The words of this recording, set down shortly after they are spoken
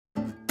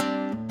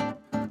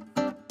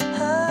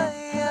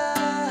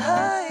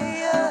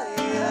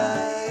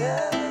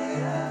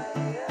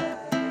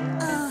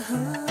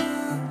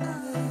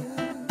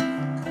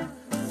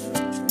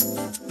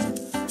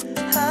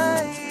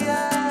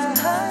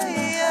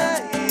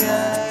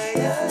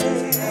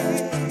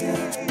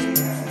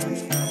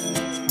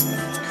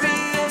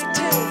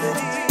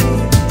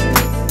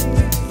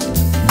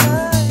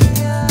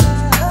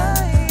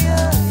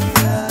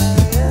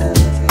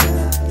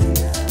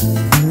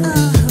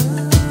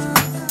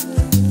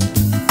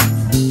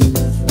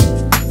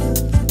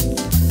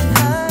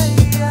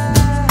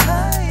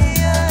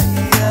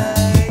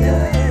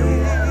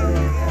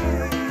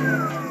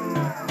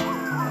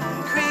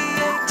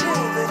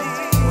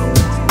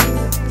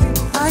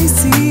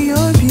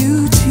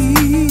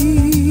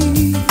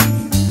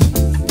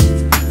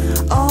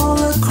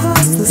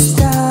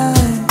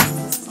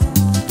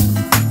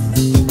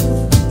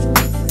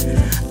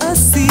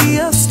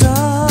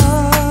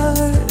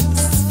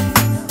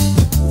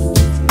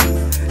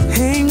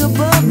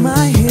above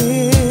my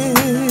head.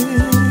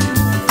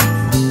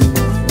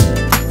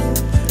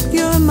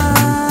 You're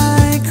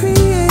my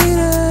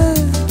creator.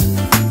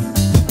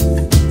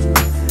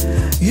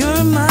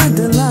 You're my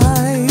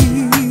delight.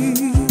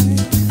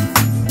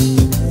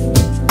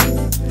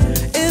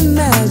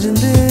 Imagine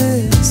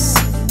this,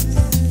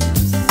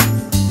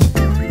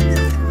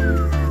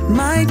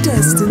 my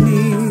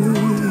destiny.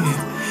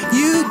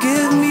 You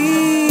give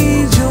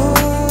me joy.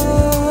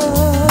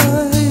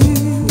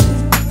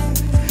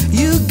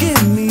 You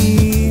give me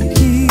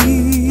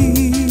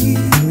peace.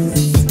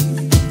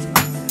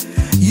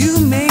 You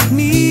make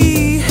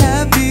me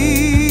happy.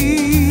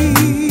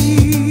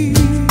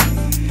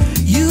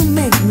 You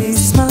make me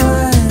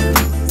smile.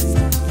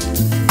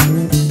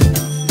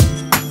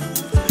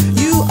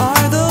 You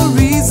are the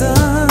reason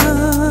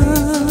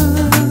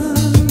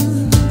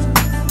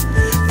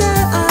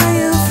that I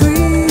am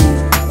free.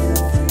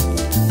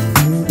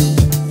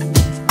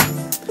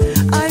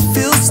 I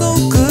feel so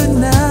good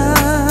now.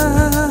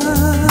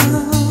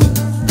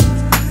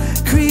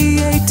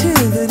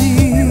 Creativity.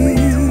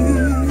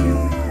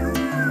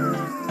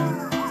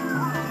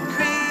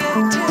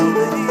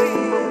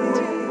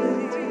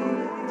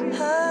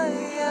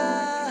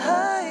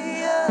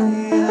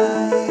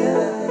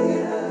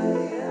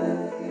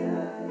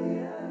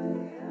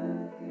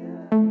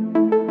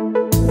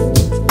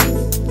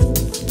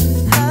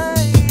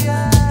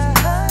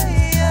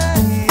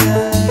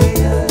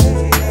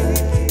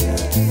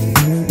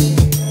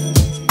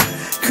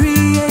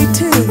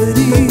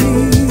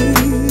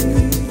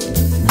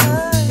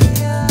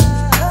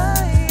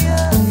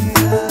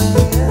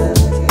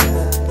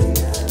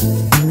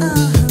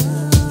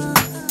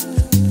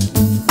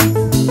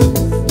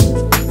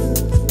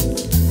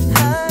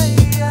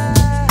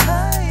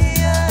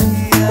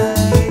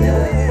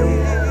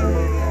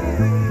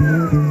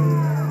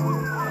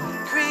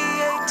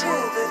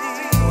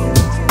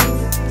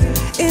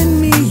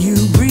 In me you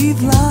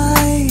breathe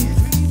life.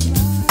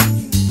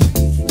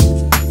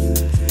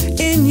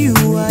 In you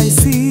I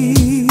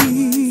see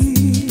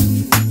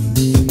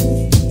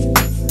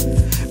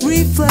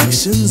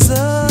reflections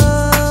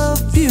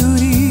of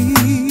beauty,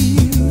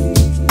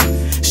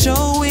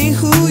 showing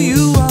who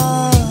you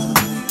are.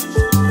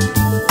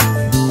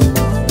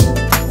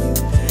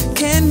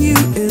 Can you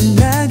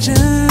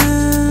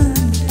imagine?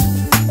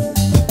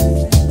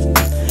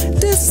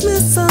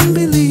 Dismiss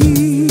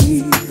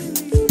unbelief.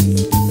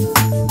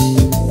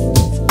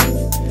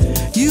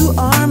 You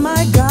are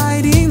my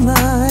guiding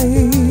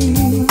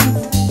light.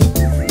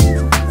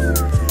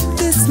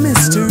 This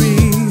mystery.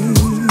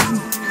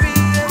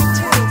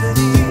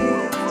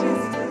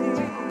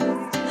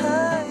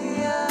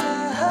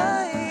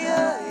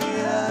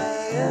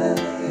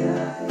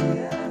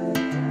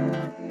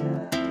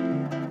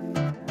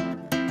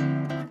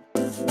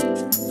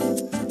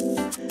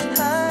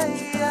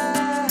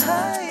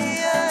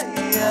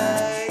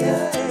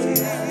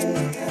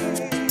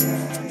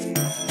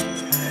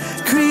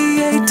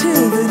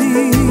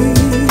 Creativity.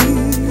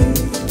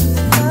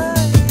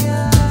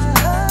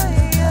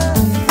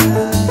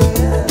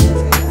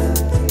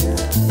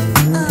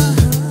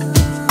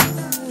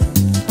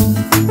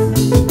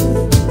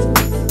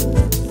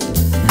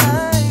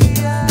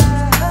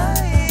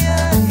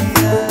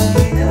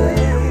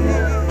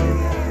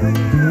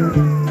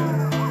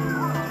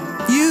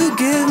 You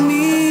give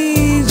me